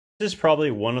This is probably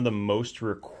one of the most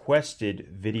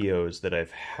requested videos that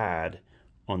I've had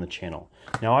on the channel.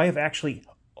 Now, I have actually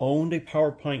owned a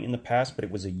Powerpint in the past, but it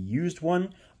was a used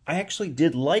one. I actually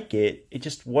did like it. It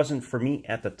just wasn't for me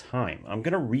at the time. I'm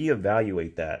going to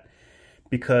reevaluate that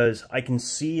because I can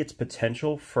see its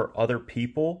potential for other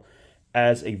people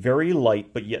as a very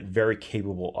light but yet very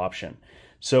capable option.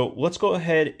 So let's go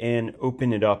ahead and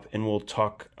open it up and we'll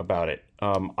talk about it.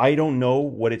 I don't know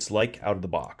what it's like out of the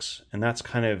box, and that's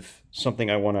kind of something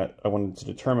I wanted to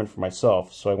determine for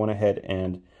myself. So I went ahead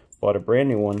and bought a brand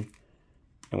new one,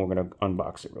 and we're going to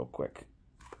unbox it real quick.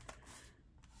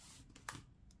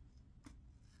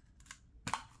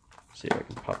 See if I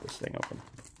can pop this thing open.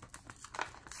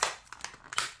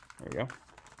 There we go.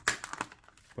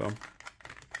 Boom.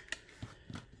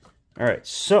 All right,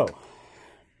 so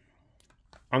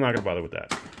I'm not going to bother with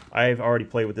that. I've already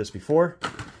played with this before.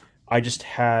 I just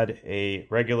had a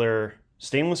regular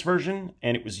stainless version,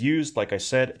 and it was used. Like I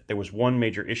said, there was one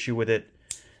major issue with it.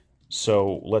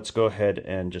 So let's go ahead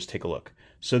and just take a look.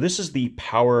 So this is the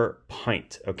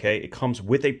Powerpint, okay? It comes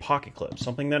with a pocket clip,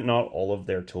 something that not all of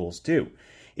their tools do.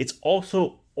 It's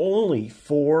also only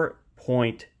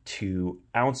 4.2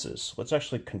 ounces. Let's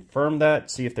actually confirm that,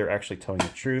 see if they're actually telling the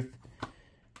truth.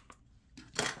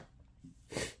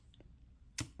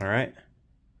 All right,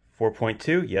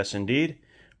 4.2, yes indeed,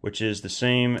 which is the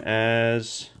same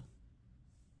as,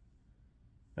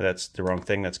 that's the wrong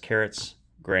thing, that's carats,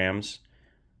 grams.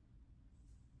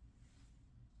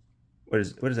 What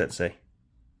does that say?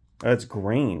 Oh, it's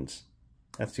grains.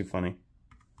 That's too funny.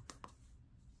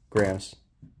 Grams.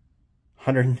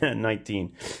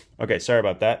 119. Okay, sorry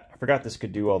about that. I forgot this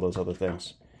could do all those other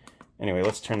things. Anyway,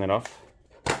 let's turn that off.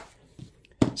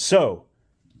 So,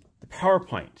 the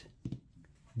Powerpint.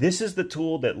 This is the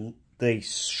tool that they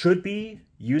should be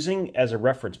using as a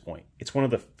reference point. It's one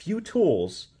of the few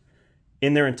tools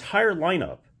in their entire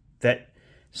lineup that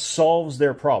solves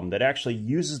their problem, that actually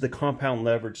uses the compound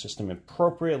leverage system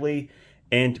appropriately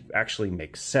and actually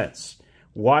makes sense.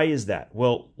 Why is that?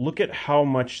 Well, look at how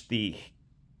much the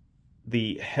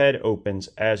head opens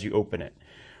as you open it.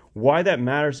 Why that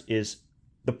matters is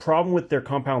the problem with their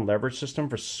compound leverage system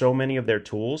for so many of their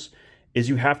tools is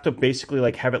you have to basically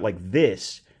like have it like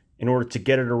this in order to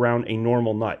get it around a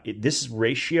normal nut. This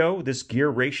ratio, this gear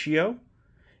ratio,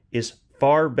 is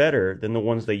far better than the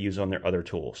ones they use on their other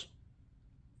tools.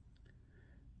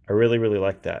 I really, really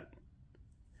like that.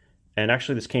 And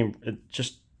actually it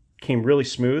just came really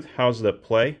smooth. How's the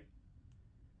play?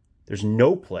 There's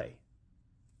no play.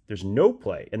 There's no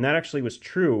play. And that actually was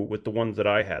true with the ones that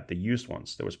I had, the used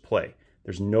ones. There was play.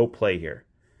 There's no play here.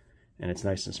 And it's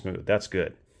nice and smooth. That's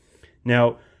good.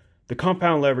 Now, the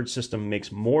compound leverage system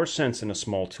makes more sense in a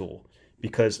small tool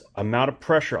because amount of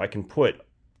pressure I can put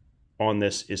on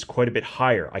this is quite a bit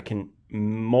higher. I can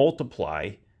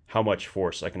multiply how much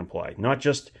force I can apply. Not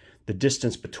just the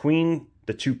distance between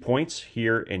the 2 points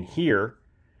here and here,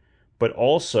 but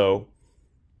also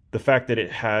the fact that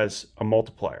it has a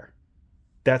multiplier.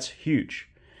 That's huge.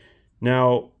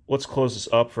 Now, let's close this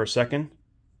up for a second.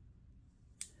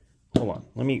 Hold on,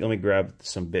 let me grab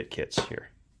some bit kits here.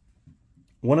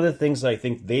 One of the things that I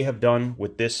think they have done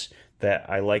with this that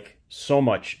I like so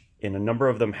much, and a number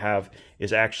of them have,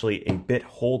 is actually a bit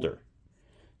holder.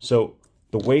 So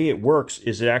the way it works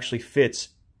is it actually fits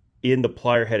in the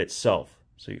plier head itself.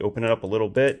 So you open it up a little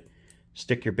bit,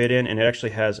 stick your bit in, and it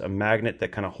actually has a magnet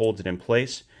that kind of holds it in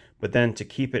place. But then to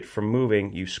keep it from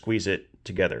moving, you squeeze it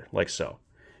together like so,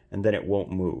 and then it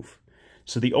won't move.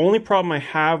 So the only problem I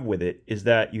have with it is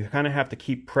that you kind of have to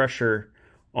keep pressure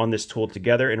on this tool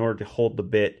together in order to hold the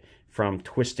bit from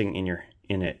twisting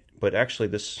in it. But actually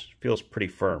this feels pretty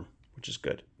firm, which is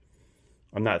good.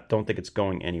 Don't think it's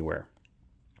going anywhere.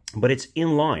 But it's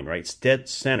in line, right? It's dead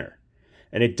center.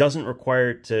 And it doesn't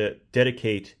require to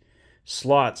dedicate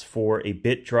slots for a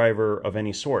bit driver of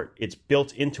any sort. It's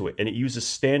built into it, and it uses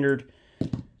standard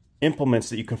implements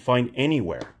that you can find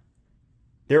anywhere.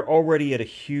 They're already at a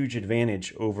huge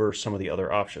advantage over some of the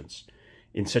other options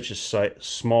in such a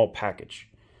small package.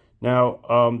 Now,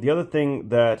 the other thing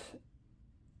that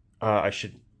I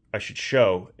should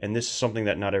show, and this is something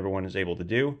that not everyone is able to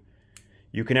do,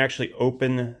 you can actually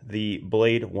open the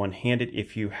blade one-handed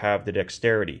if you have the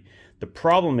dexterity. The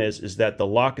problem is that the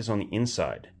lock is on the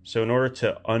inside. So in order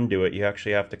to undo it, you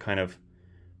actually have to kind of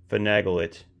finagle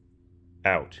it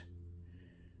out.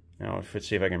 Now, let's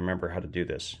see if I can remember how to do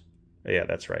this. Yeah,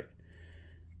 that's right.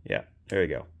 Yeah, there you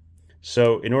go.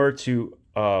 So in order to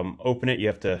open it, you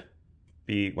have to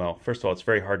well, first of all, it's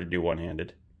very hard to do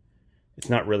one-handed. It's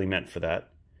not really meant for that.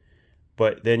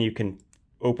 But then you can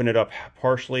open it up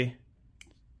partially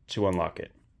to unlock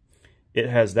it. It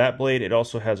has that blade. It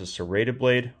also has a serrated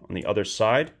blade on the other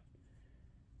side.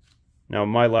 Now,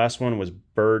 my last one was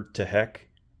bird to heck,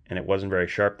 and it wasn't very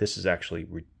sharp. This is actually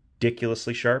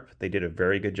ridiculously sharp. They did a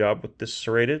very good job with this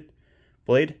serrated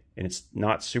blade, and it's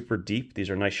not super deep. These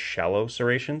are nice shallow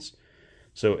serrations.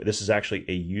 So this is actually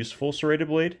a useful serrated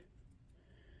blade.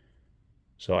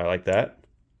 So I like that.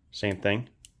 Same thing.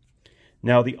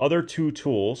 Now the other two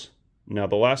tools, now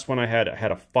the last one I had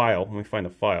a file. Let me find the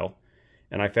file.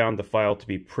 And I found the file to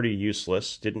be pretty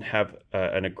useless. Didn't have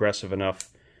an aggressive enough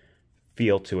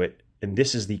feel to it. And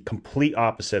this is the complete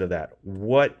opposite of that.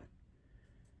 What?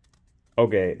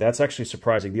 Okay, that's actually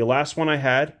surprising. The last one I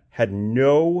had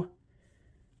no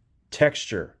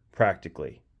texture,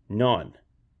 practically. None.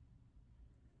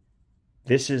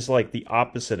 This is like the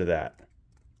opposite of that.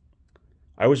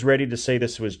 I was ready to say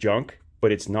this was junk,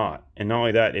 but it's not. And not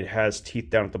only that, it has teeth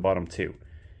down at the bottom too.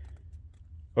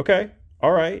 Okay,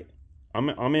 all right.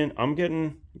 I'm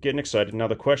getting excited. Now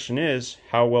the question is,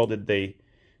 how well did they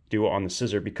do on the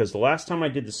scissor? Because the last time I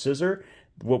did the scissor,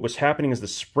 what was happening is the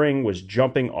spring was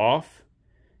jumping off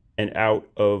and out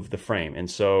of the frame. And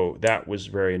so that was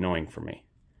very annoying for me.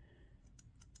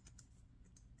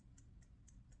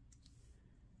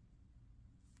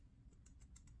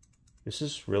 This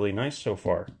is really nice so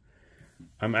far.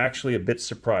 I'm actually a bit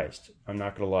surprised. I'm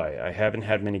not going to lie. I haven't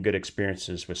had many good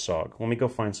experiences with SOG. Let me go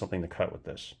find something to cut with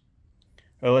this.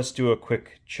 Well, let's do a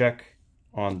quick check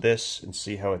on this and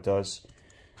see how it does.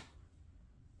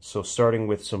 So starting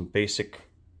with some basic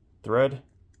thread.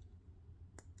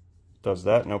 Does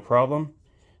that, no problem.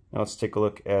 Now let's take a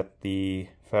look at the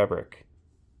fabric.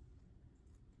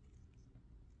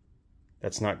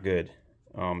 That's not good.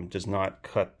 Does not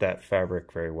cut that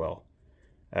fabric very well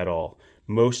at all.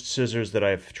 Most scissors that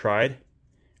I've tried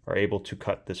are able to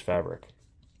cut this fabric.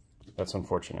 That's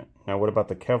unfortunate. Now what about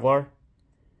the Kevlar?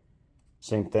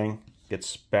 Same thing,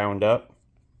 gets bound up.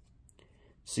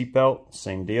 Seatbelt,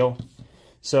 same deal.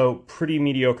 So pretty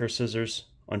mediocre scissors,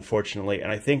 unfortunately,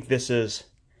 and I think this is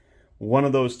one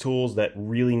of those tools that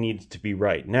really needs to be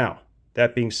right. Now,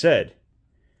 that being said,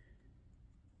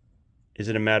 is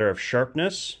it a matter of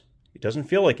sharpness? It doesn't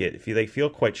feel like it. They feel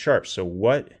quite sharp. So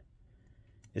what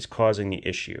is causing the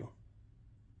issue?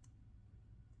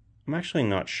 I'm actually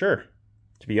not sure.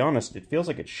 To be honest, it feels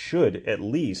like it should at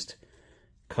least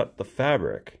cut the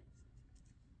fabric.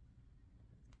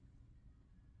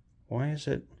 Why is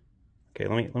it? Okay,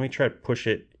 let me try to push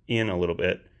it in a little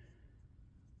bit.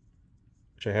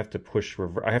 Which I have to push.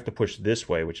 I have to push this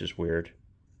way, which is weird.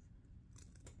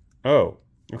 Oh,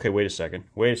 okay. Wait a second.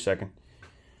 Wait a second.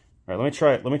 All right, let me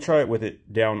try it. Let me try it with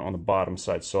it down on the bottom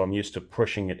side. So I'm used to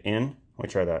pushing it in. Let me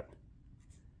try that.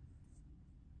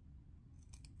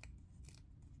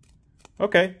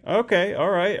 Okay. Okay.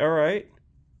 All right. All right.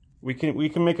 We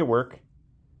can make it work.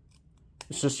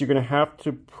 It's just you're gonna have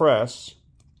to press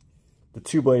the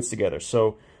two blades together.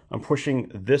 So I'm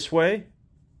pushing this way,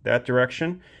 that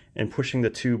direction, and pushing the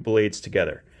two blades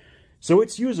together. So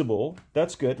it's usable.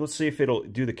 That's good. Let's see if it'll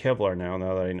do the Kevlar now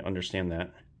that I understand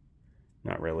that.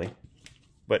 Not really.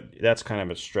 But that's kind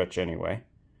of a stretch anyway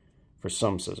for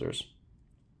some scissors.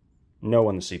 No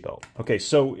on the seatbelt. Okay,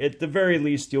 so at the very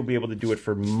least, you'll be able to do it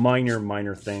for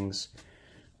minor things.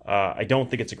 I don't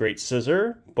think it's a great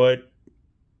scissor, but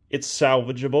it's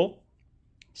salvageable.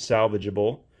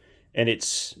 And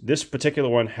this particular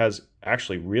one has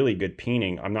actually really good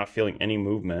peening. I'm not feeling any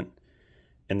movement,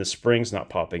 and the spring's not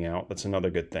popping out. That's another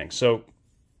good thing. So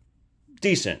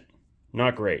decent,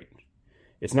 not great.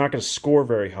 It's not going to score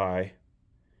very high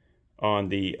on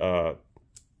the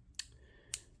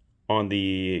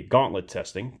gauntlet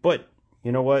testing, but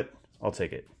you know what? I'll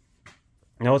take it.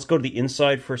 Now let's go to the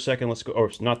inside for a second. Let's go, or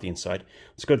it's not the inside.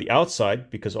 Let's go to the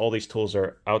outside because all these tools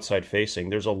are outside facing.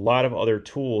 There's a lot of other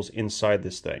tools inside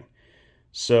this thing.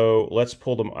 So let's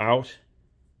pull them out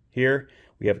here.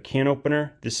 We have a can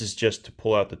opener. This is just to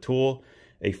pull out the tool.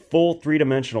 A full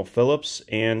three-dimensional Phillips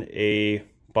and a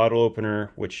bottle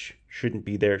opener, which shouldn't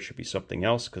be there. It should be something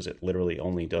else because it literally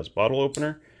only does bottle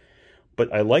opener.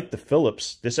 But I like the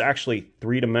Phillips. This is actually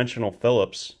three-dimensional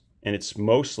Phillips, and it's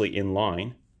mostly in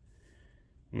line.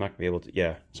 I'm not going to be able to,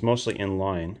 yeah, it's mostly in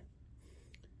line.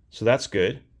 So that's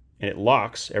good. And it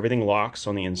locks. Everything locks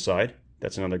on the inside.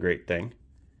 That's another great thing.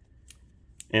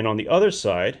 And on the other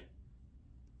side,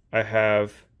 I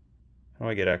have, how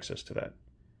do I get access to that?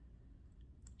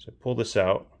 So I pull this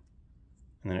out,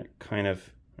 and then it kind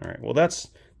of, all right, well, that's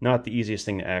not the easiest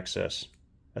thing to access.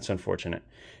 That's unfortunate.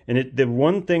 And the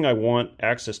one thing I want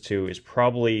access to is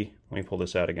probably, let me pull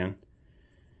this out again,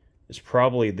 is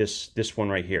probably this one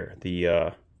right here,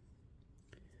 the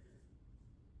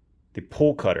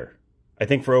pull cutter. I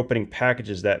think for opening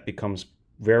packages that becomes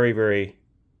very, very,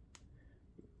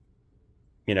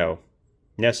 you know,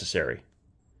 necessary.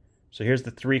 So here's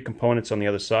the 3 components on the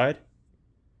other side.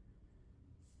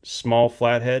 Small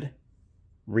flathead,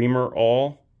 reamer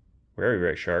awl, very,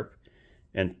 very sharp,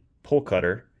 and pull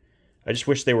cutter. I just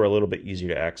wish they were a little bit easier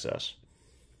to access.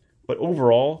 But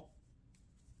overall,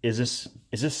 is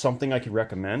this something I could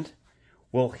recommend?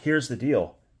 Well, here's the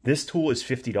deal. This tool is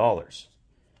 $50.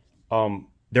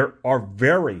 There are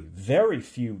very, very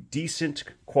few decent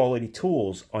quality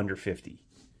tools under 50.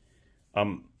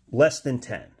 Less than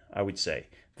 10, I would say,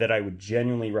 that I would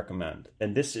genuinely recommend.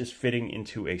 And this is fitting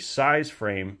into a size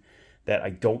frame that I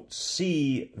don't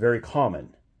see very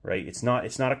common, right? It's not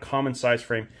a common size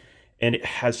frame, and it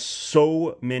has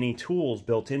so many tools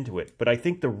built into it. But I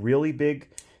think the really big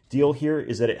deal here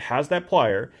is that it has that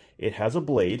plier, it has a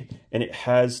blade, and it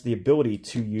has the ability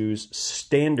to use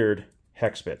standard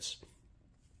hex bits.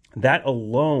 That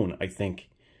alone, I think,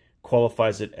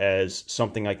 qualifies it as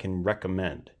something I can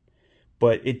recommend.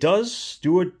 But it does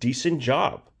do a decent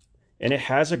job, and it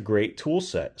has a great tool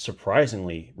set,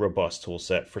 surprisingly robust tool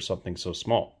set for something so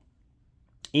small.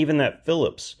 Even that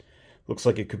Phillips looks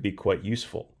like it could be quite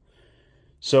useful.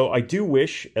 So I do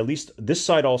wish, at least this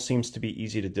side all seems to be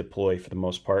easy to deploy for the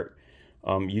most part.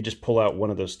 You just pull out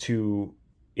one of those 2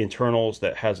 internals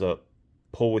that has a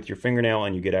pull with your fingernail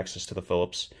and you get access to the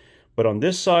Phillips. But on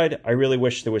this side, I really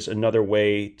wish there was another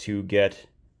way to get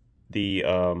the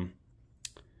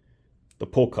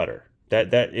pull cutter.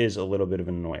 That is a little bit of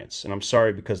an annoyance. And I'm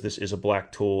sorry, because this is a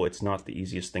black tool. It's not the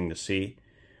easiest thing to see.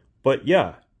 But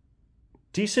yeah,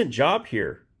 decent job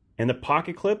here. And the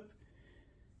pocket clip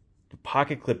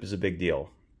is a big deal,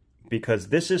 because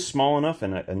this is small enough,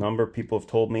 and a number of people have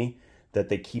told me that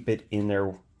they keep it in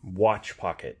their watch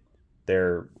pocket,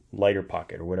 their lighter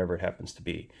pocket, or whatever it happens to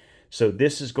be. So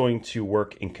this is going to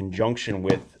work in conjunction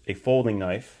with a folding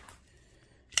knife,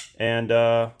 and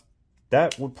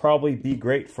that would probably be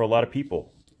great for a lot of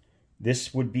people.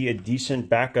 This would be a decent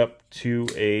backup to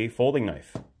a folding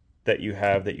knife that you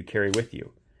carry with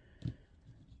you.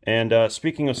 And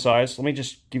speaking of size, let me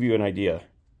just give you an idea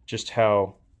just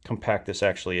how compact this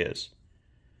actually is.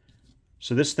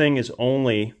 So this thing is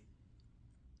only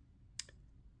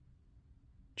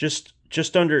just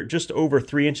over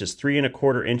 3 inches,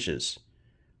 3¼ inches,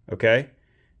 okay?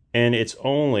 And it's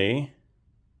only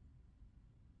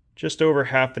just over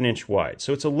 ½ an inch wide.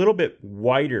 So it's a little bit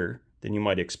wider than you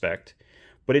might expect,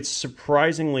 but it's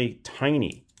surprisingly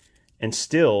tiny. And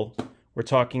still, we're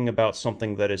talking about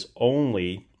something that is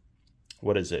only,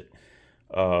 what is it?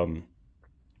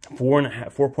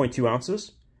 4.2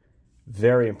 ounces.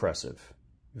 Very impressive.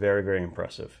 Very, very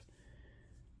impressive.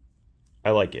 I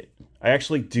like it. I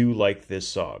actually do like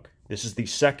this SOG. This is the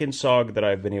second SOG that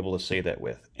I've been able to say that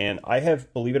with. And I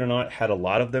have, believe it or not, had a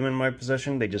lot of them in my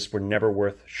possession. They just were never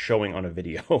worth showing on a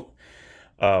video.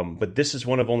 But this is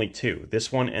one of only 2.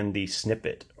 This one and the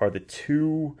Snippet are the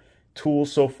 2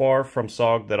 tools so far from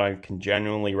SOG that I can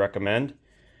genuinely recommend.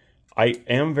 I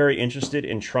am very interested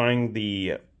in trying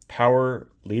the Power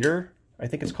Leader, I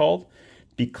think it's called,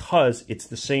 because it's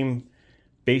the same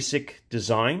basic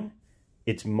design.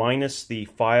 It's minus the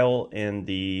file and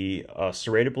the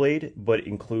serrated blade, but it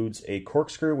includes a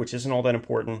corkscrew, which isn't all that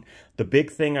important. The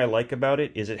big thing I like about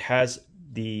it is it has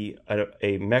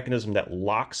a mechanism that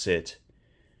locks it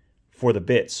for the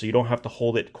bits, so you don't have to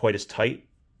hold it quite as tight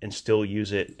and still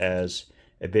use it as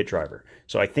a bit driver.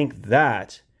 So I think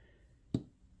that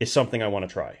is something I want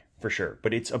to try for sure.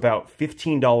 But it's about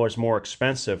 $15 more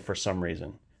expensive for some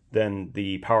reason than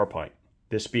the Powerpint.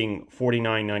 This being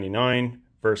 $49.99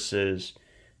 versus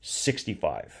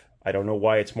 $65. I don't know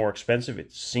why it's more expensive.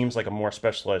 It seems like a more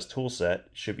specialized tool set.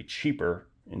 It should be cheaper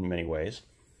in many ways.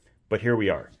 But here we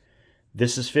are.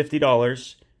 This is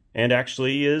 $50 and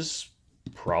actually is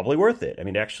probably worth it. I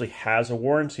mean, it actually has a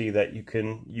warranty that you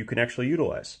can actually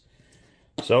utilize.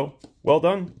 So, well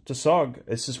done to SOG.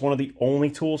 This is one of the only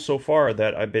tools so far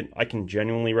that I can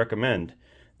genuinely recommend.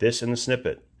 This and the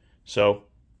Snippet. So,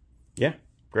 yeah,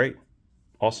 great.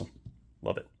 Awesome.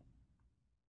 Love it.